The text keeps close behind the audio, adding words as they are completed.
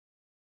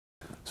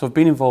So I've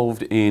been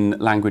involved in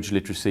language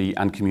literacy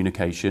and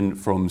communication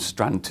from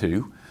Strand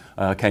 2,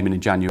 came in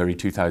January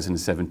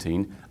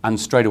 2017, and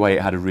straight away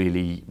it had a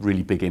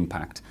really big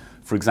impact.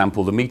 For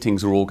example, the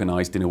meetings are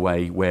organised in a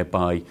way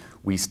whereby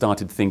we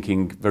started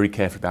thinking very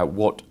carefully about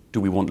what do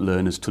we want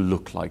learners to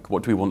look like,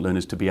 what do we want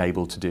learners to be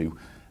able to do.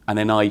 And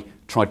then I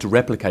tried to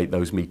replicate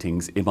those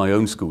meetings in my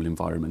own school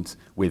environment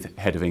with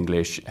head of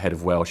English, head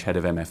of Welsh, head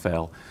of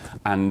MFL.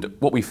 And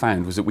what we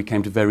found was that we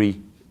came to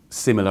very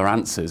similar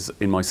answers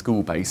in my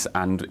school base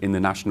and in the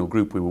national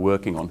group we were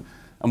working on.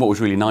 And what was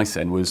really nice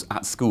then was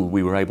at school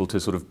we were able to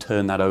sort of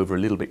turn that over a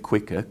little bit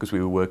quicker because we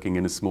were working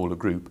in a smaller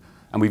group.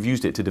 And we've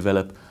used it to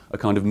develop a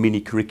kind of mini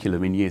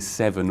curriculum in Year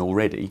 7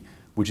 already,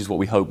 which is what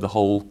we hope the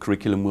whole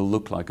curriculum will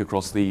look like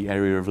across the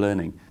area of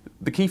learning.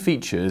 The key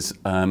features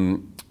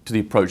to the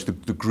approach, the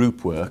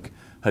group work,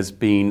 has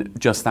been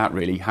just that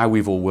really, how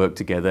we've all worked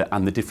together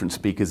and the different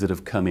speakers that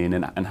have come in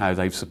and how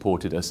they've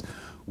supported us.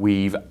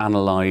 We've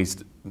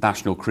analysed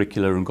national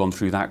curricula and gone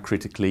through that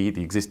critically,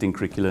 the existing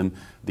curriculum,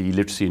 the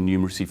literacy and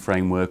numeracy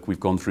framework we've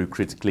gone through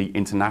critically,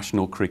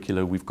 international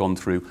curricula we've gone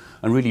through,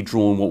 and really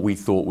drawn what we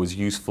thought was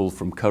useful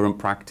from current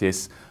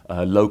practice,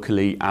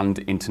 locally and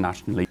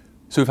internationally.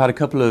 So we've had a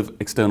couple of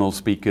external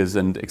speakers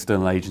and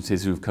external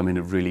agencies who have come in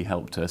and have really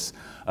helped us.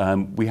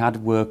 We had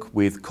work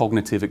with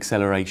cognitive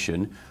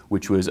acceleration,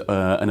 which was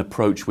an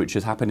approach which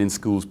has happened in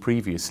schools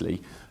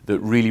previously that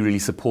really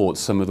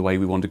supports some of the way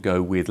we want to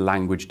go with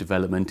language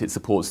development. It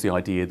supports the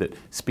idea that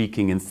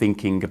speaking and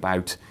thinking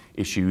about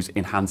issues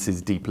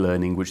enhances deep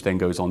learning, which then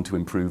goes on to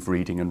improve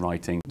reading and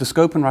writing. The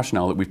scope and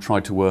rationale that we've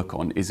tried to work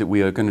on is that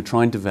we are going to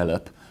try and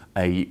develop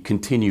a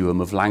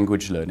continuum of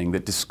language learning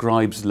that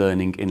describes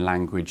learning in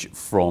language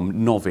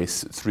from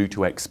novice through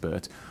to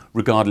expert,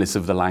 regardless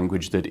of the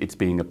language that it's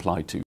being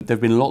applied to. There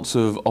have been lots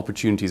of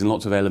opportunities and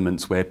lots of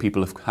elements where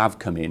people have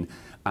come in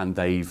and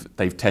they've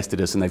tested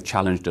us and they've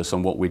challenged us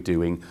on what we're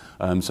doing.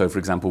 So for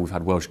example, we've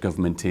had Welsh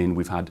Government in,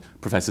 we've had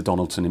Professor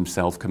Donaldson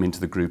himself come into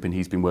the group and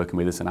he's been working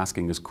with us and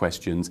asking us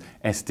questions.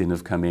 Estin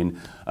have come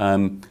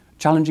in,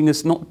 challenging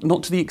us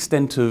not to the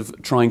extent of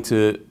trying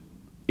to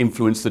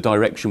influence the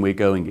direction we're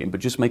going in, but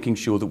just making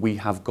sure that we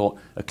have got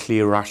a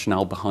clear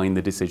rationale behind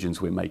the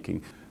decisions we're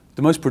making.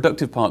 The most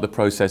productive part of the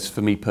process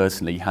for me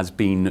personally has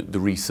been the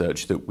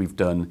research that we've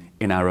done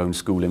in our own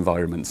school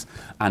environments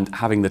and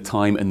having the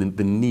time and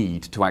the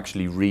need to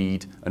actually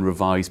read and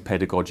revise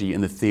pedagogy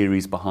and the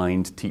theories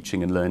behind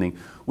teaching and learning,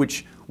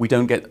 which we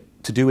don't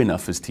get to do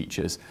enough as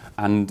teachers.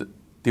 And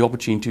the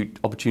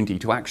opportunity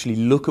to actually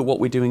look at what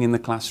we're doing in the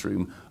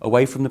classroom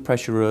away from the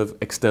pressure of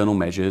external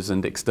measures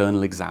and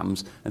external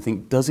exams and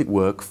think, does it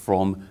work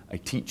from a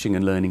teaching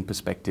and learning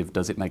perspective?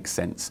 Does it make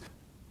sense?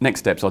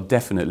 Next steps are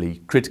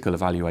definitely critical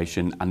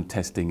evaluation and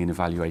testing in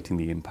evaluating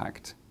the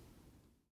impact.